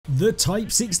The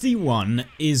Type 61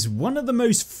 is one of the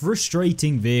most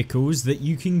frustrating vehicles that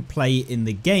you can play in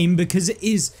the game because it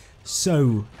is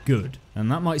so good. And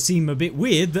that might seem a bit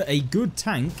weird that a good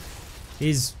tank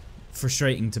is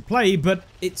frustrating to play, but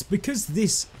it's because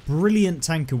this brilliant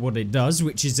tank of what it does,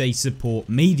 which is a support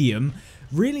medium,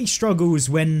 really struggles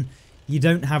when you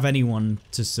don't have anyone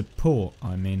to support.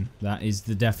 I mean, that is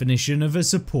the definition of a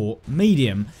support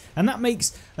medium, and that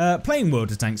makes playing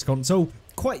World of Tanks console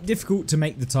quite difficult to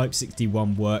make the Type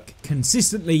 61 work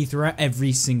consistently throughout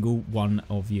every single one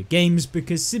of your games,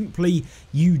 because simply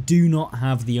you do not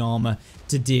have the armor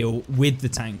to deal with the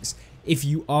tanks if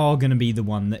you are going to be the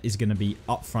one that is going to be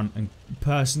up front and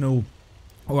personal,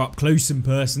 or up close and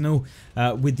personal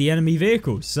with the enemy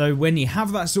vehicles. So when you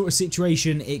have that sort of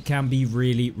situation, it can be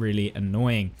really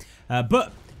annoying.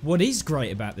 But what is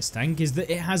great about this tank is that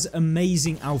it has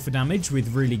amazing alpha damage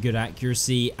with really good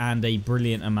accuracy and a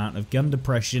brilliant amount of gun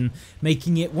depression,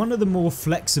 making it one of the more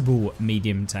flexible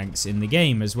medium tanks in the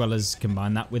game, as well as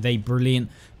combine that with a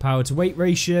brilliant power to weight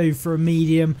ratio for a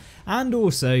medium, and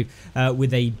also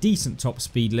with a decent top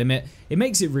speed limit. It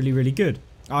makes it really good.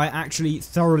 I actually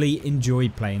thoroughly enjoy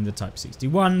playing the Type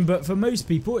 61, but for most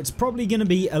people it's probably going to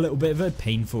be a little bit of a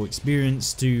painful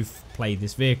experience to play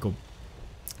this vehicle.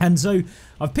 And so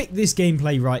I've picked this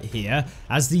gameplay right here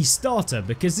as the starter,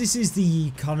 because this is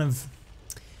the kind of,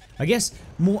 I guess,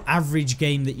 more average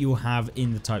game that you'll have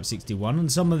in the Type 61,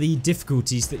 and some of the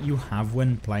difficulties that you have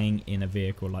when playing in a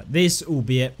vehicle like this,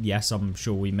 albeit, yes, I'm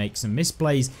sure we make some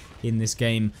misplays in this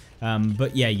game,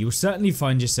 but yeah, you'll certainly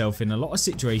find yourself in a lot of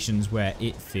situations where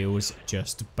it feels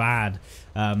just bad.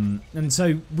 And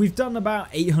so we've done about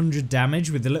 800 damage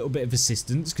with a little bit of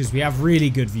assistance, because we have really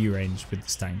good view range with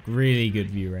this tank, really good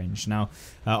view range. Now,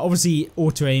 obviously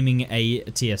auto-aiming a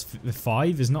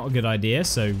TS5 is not a good idea,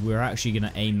 so we're actually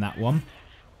going to aim that one.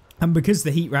 And because the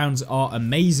heat rounds are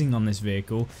amazing on this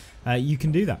vehicle, you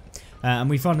can do that. And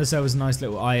we found ourselves a nice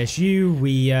little ISU.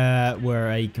 We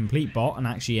were a complete bot and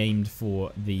actually aimed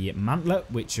for the mantlet,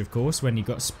 which of course, when you've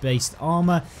got spaced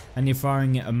armor and you're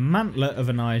firing a mantlet of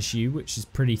an ISU, which is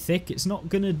pretty thick, it's not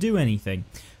going to do anything.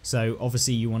 So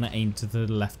obviously you want to aim to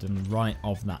the left and right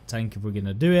of that tank if we're going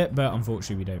to do it, but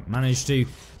unfortunately we don't manage to.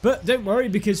 But don't worry,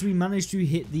 because we managed to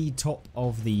hit the top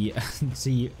of the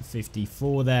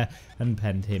T-54 there and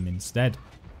penned him instead.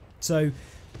 So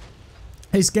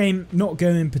this game not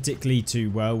going particularly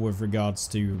too well with regards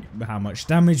to how much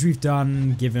damage we've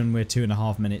done, given we're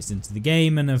 2.5 minutes into the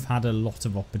game and have had a lot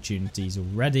of opportunities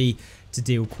already to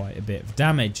deal quite a bit of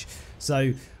damage.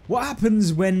 So what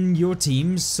happens when your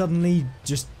team suddenly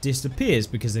just disappears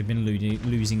because they've been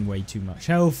losing way too much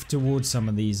health towards some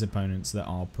of these opponents that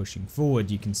are pushing forward?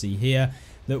 You can see here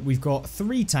that we've got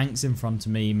 3 tanks in front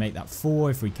of me, make that 4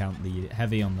 if we count the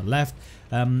heavy on the left.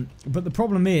 But the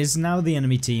problem is now the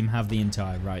enemy team have the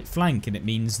entire right flank, and it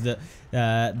means that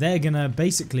they're going to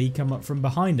basically come up from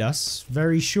behind us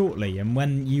very shortly. And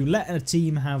when you let a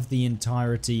team have the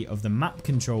entirety of the map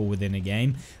control within a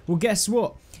game, well, guess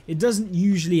what? It doesn't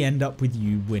usually end up with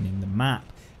you winning the map,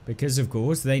 because of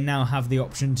course they now have the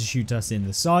option to shoot us in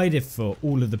the side if for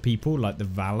all of the people like the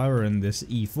Valor and this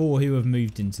E4 who have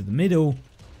moved into the middle,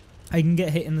 they can get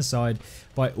hit in the side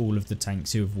by all of the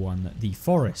tanks who have won the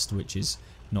forest, which is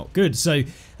not good. So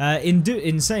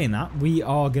in saying that, we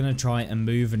are going to try and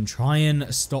move and try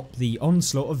and stop the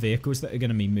onslaught of vehicles that are going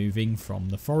to be moving from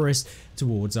the forest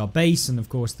towards our base, and of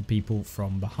course the people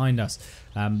from behind us.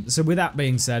 So with that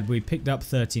being said, we picked up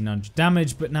 1300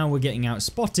 damage, but now we're getting out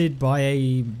spotted by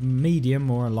a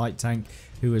medium or a light tank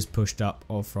who has pushed up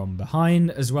or from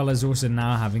behind, as well as also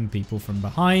now having people from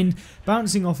behind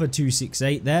bouncing off a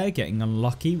 268 there, getting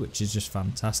unlucky, which is just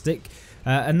fantastic.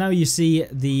 And now you see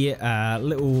the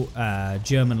little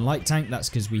German light tank. That's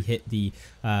because we hit the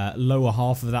lower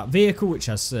half of that vehicle, which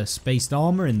has spaced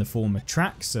armor in the form of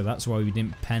tracks, so that's why we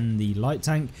didn't pen the light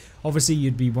tank. Obviously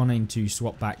you'd be wanting to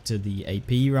swap back to the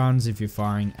AP rounds if you're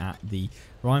firing at the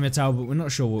Rheinmetall, but we're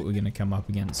not sure what we're going to come up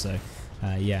against. So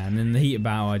yeah, and in the heat of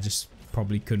battle I just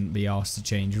probably couldn't be asked to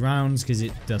change rounds because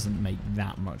it doesn't make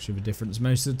that much of a difference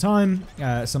most of the time.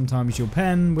 Sometimes you'll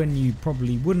pen when you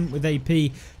probably wouldn't with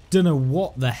AP. Don't know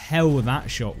what the hell that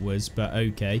shot was, but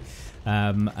okay.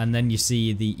 And then you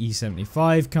see the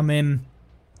E75 come in,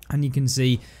 and you can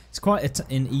see it's quite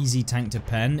an easy tank to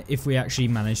pen if we actually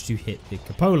manage to hit the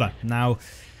cupola. Now,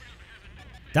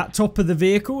 that top of the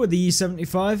vehicle, the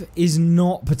E75, is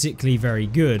not particularly very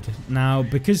good. Now,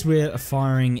 because we're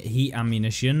firing heat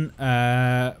ammunition,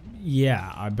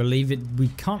 yeah, I believe we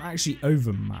can't actually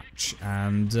overmatch.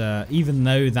 And even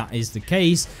though that is the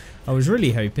case, I was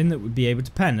really hoping that we'd be able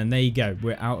to pen. And there you go,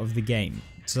 we're out of the game.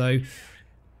 So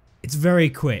it's very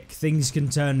quick. Things can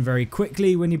turn very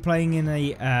quickly when you're playing in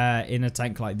a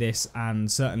tank like this,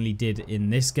 and certainly did in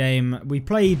this game. We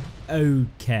played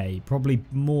okay, probably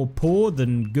more poor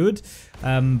than good,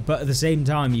 but at the same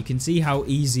time you can see how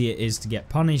easy it is to get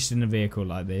punished in a vehicle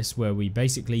like this, where we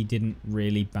basically didn't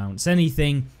really bounce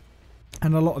anything.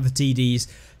 And a lot of the TDs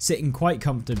sitting quite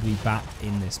comfortably back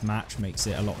in this match makes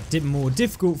it a lot more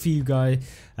difficult for you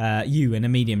you in a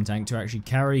medium tank to actually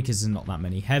carry, because there's not that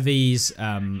many heavies.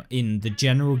 In the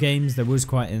general games, there was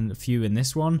quite a few in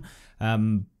this one,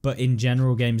 but in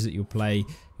general games that you'll play,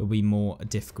 it'll be more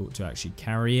difficult to actually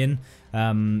carry in,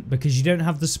 because you don't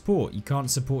have the support. You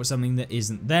can't support something that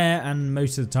isn't there, and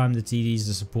most of the time the TDs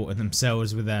are supporting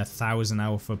themselves with their 1000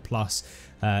 alpha plus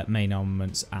main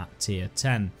armaments at tier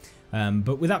 10.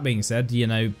 But with that being said, you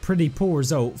know, pretty poor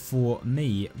result for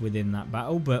me within that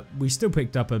battle, but we still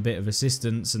picked up a bit of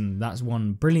assistance, and that's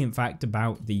one brilliant fact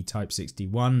about the Type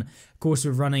 61. Of course,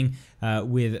 we're running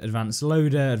with advanced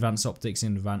loader, advanced optics,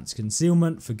 and advanced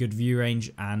concealment for good view range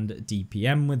and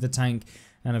DPM with the tank,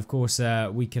 and of course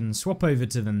we can swap over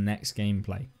to the next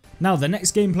gameplay. Now, the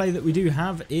next gameplay that we do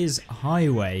have is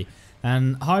Highway,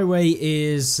 and Highway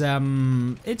is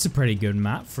it's a pretty good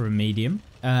map for a medium.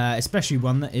 Especially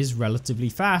one that is relatively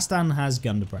fast and has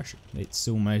gun depression. It's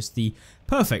almost the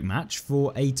perfect match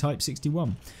for a Type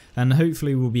 61, and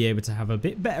hopefully we'll be able to have a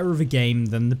bit better of a game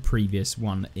than the previous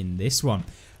one in this one.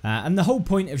 And the whole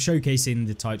point of showcasing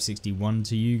the Type 61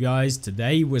 to you guys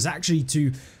today was actually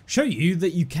to show you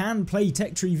that you can play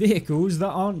tech tree vehicles that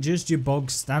aren't just your bog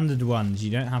standard ones.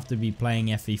 You don't have to be playing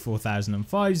FE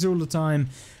 4005s all the time,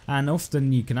 and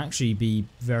often you can actually be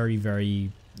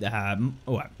very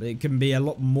well, it can be a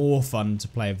lot more fun to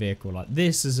play a vehicle like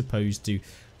this as opposed to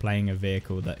playing a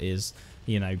vehicle that is,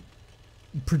 you know,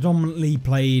 predominantly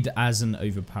played as an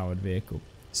overpowered vehicle.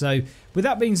 So with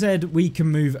that being said, we can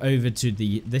move over to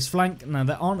this flank. Now,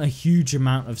 there aren't a huge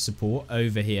amount of support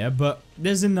over here, but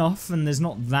there's enough, and there's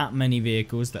not that many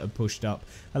vehicles that are pushed up,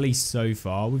 at least so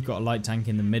far. We've got a light tank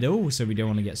in the middle, so we don't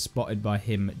want to get spotted by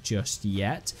him just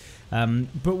yet.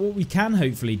 But what we can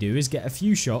hopefully do is get a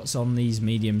few shots on these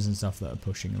mediums and stuff that are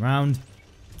pushing around.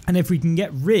 And if we can get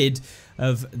rid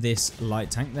of this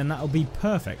light tank, then that'll be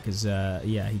perfect, because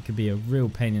yeah, he could be a real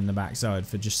pain in the backside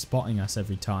for just spotting us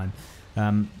every time.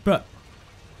 But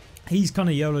he's kind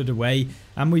of YOLO'd away,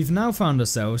 and we've now found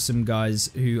ourselves some guys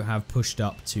who have pushed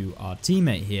up to our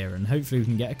teammate here, and hopefully we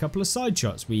can get a couple of side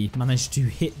shots. We managed to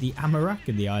hit the Amarak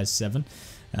and the IS-7,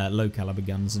 low caliber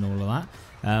guns and all of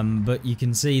that. But you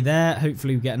can see there,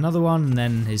 hopefully we get another one, and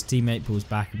then his teammate pulls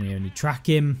back and we only track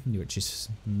him, which is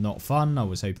not fun. I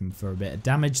was hoping for a bit of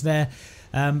damage there.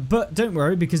 But don't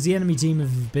worry, because the enemy team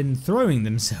have been throwing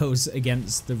themselves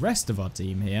against the rest of our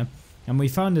team here, and we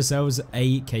found ourselves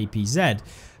a KPZ.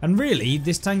 And really,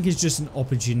 this tank is just an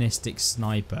opportunistic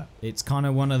sniper. It's kind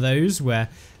of one of those where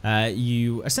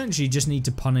you essentially just need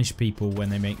to punish people when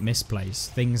they make misplays.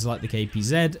 Things like the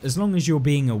KPZ, as long as you're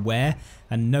being aware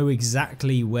and know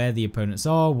exactly where the opponents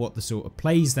are, what the sort of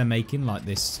plays they're making, like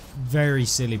this very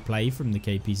silly play from the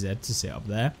KPZ to sit up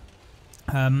there.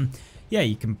 Yeah,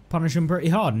 you can punish him pretty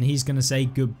hard, and he's going to say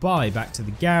goodbye back to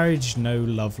the garage. No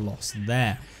love lost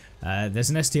there. There's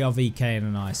an STR-VK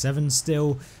and an IS-7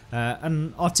 still,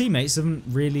 and our teammates haven't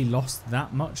really lost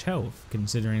that much health,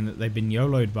 considering that they've been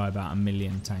YOLO'd by about 1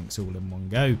 million tanks all in one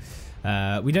go.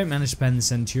 We don't manage to pen the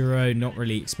Centuro, not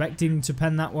really expecting to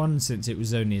pen that one, since it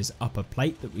was only his upper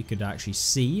plate that we could actually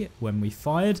see when we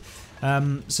fired.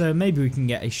 So maybe we can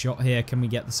get a shot here. Can we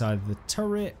get the side of the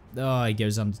turret? Oh, he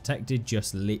goes undetected,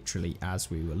 just literally as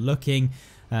we were looking.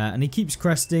 And he keeps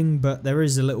cresting, but there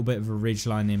is a little bit of a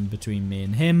ridgeline in between me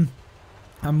and him.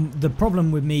 The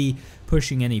problem with me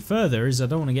pushing any further is I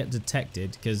don't want to get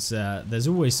detected, because there's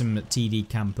always some TD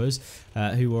campers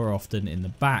who are often in the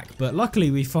back. But luckily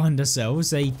we find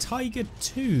ourselves a Tiger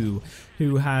 2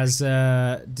 who has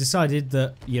decided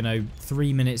that, you know,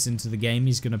 3 minutes into the game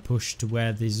he's going to push to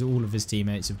where all of his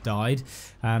teammates have died,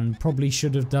 and probably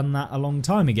should have done that a long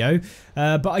time ago.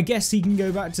 But I guess he can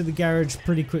go back to the garage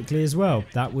pretty quickly as well.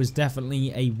 That was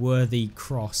definitely a worthy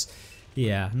cross.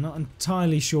 Yeah, not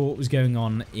entirely sure what was going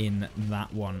on in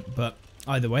that one, but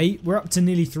either way, we're up to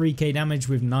nearly 3k damage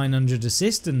with 900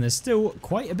 assist, and there's still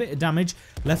quite a bit of damage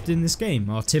left in this game.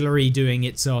 Artillery doing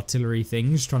its artillery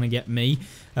things, trying to get me.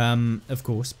 Of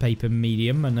course, paper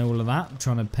medium and all of that,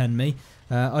 trying to pen me.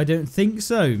 I don't think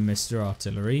so, Mr.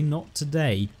 Artillery, not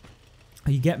today.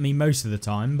 You get me most of the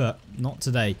time, but not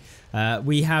today.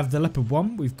 We have the Leopard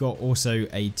 1. We've got also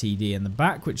a TD in the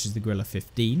back, which is the Gorilla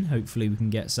 15. Hopefully we can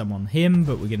get some on him,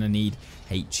 but we're going to need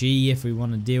HE if we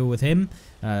want to deal with him.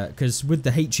 Because with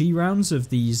the HE rounds of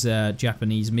these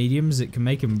Japanese mediums, it can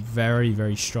make them very,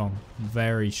 very strong.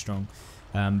 Very strong.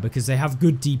 Because they have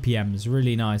good DPMs,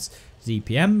 really nice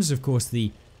DPMs. Of course,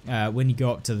 when you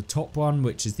go up to the top one,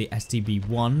 which is the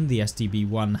STB-1, the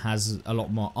STB-1 has a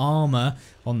lot more armor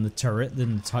on the turret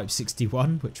than the Type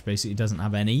 61, which basically doesn't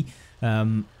have any.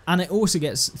 And it also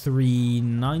gets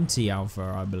 390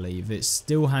 alpha, I believe. It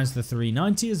still has the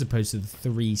 390 as opposed to the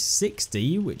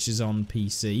 360, which is on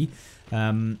PC.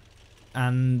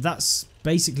 And that's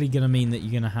basically going to mean that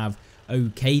you're going to have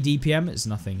okay DPM. It's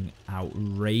nothing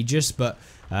outrageous, but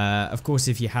of course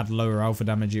if you had lower alpha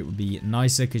damage it would be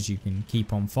nicer because you can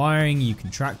keep on firing, you can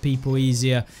track people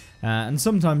easier, and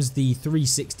sometimes the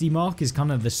 360 mark is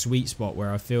kind of the sweet spot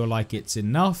where I feel like it's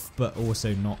enough but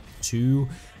also not too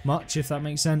much, if that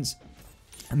makes sense.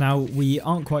 Now we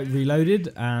aren't quite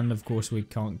reloaded, and of course we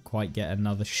can't quite get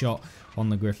another shot on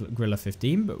the Gorilla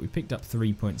 15, but we picked up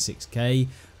 3.6k,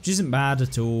 which isn't bad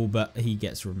at all, but he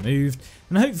gets removed,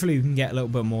 and hopefully we can get a little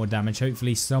bit more damage.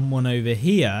 Hopefully someone over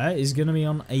here is going to be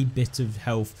on a bit of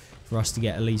health for us to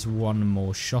get at least one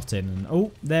more shot in. And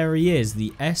oh, there he is,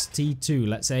 the ST2.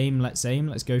 Let's aim, let's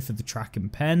go for the track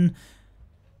and pen.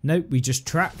 Nope, we just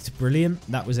tracked. Brilliant.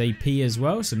 That was AP as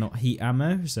well, so not heat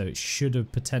ammo, so it should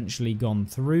have potentially gone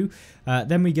through.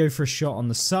 Then we go for a shot on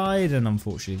the side, and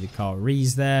unfortunately the car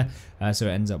rees there, so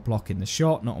it ends up blocking the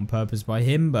shot, not on purpose by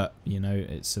him, but you know,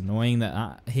 it's annoying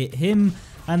that hit him.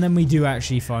 And then we do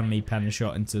actually finally pen a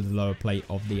shot into the lower plate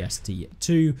of the ST2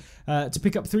 to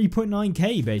pick up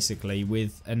 3.9k basically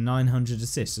with a 900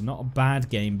 assist. So not a bad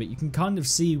game, but you can kind of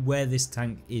see where this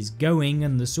tank is going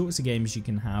and the sorts of games you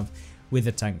can have with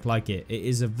a tank like it. It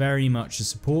is very much a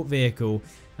support vehicle,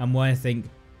 and why I think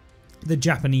the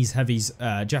Japanese heavies,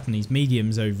 Japanese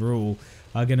mediums overall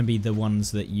are going to be the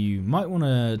ones that you might want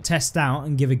to test out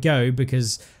and give a go,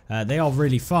 because they are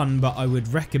really fun, but I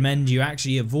would recommend you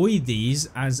actually avoid these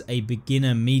as a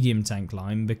beginner medium tank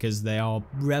line because they are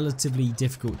relatively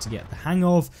difficult to get the hang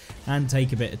of and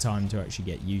take a bit of time to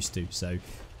actually get used to. So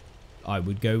I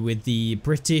would go with the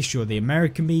British or the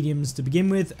American mediums to begin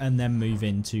with, and then move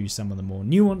into some of the more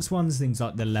nuanced ones, things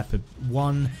like the Leopard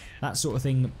 1, that sort of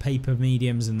thing, paper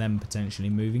mediums, and then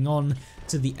potentially moving on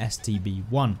to the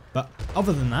STB-1. But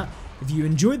other than that, if you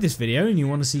enjoyed this video and you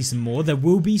want to see some more, there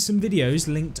will be some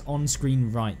videos linked on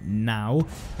screen right now.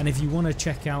 And if you want to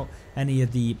check out any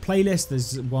of the playlists,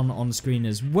 there's one on screen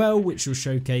as well, which will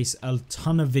showcase a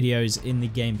ton of videos in the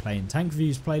gameplay and tank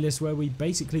reviews playlist, where we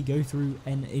basically go through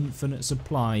an infinite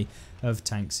supply of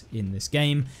tanks in this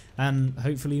game. And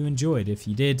hopefully you enjoyed. If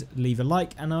you did, leave a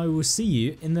like, and I will see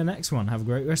you in the next one. Have a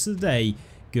great rest of the day.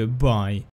 Goodbye.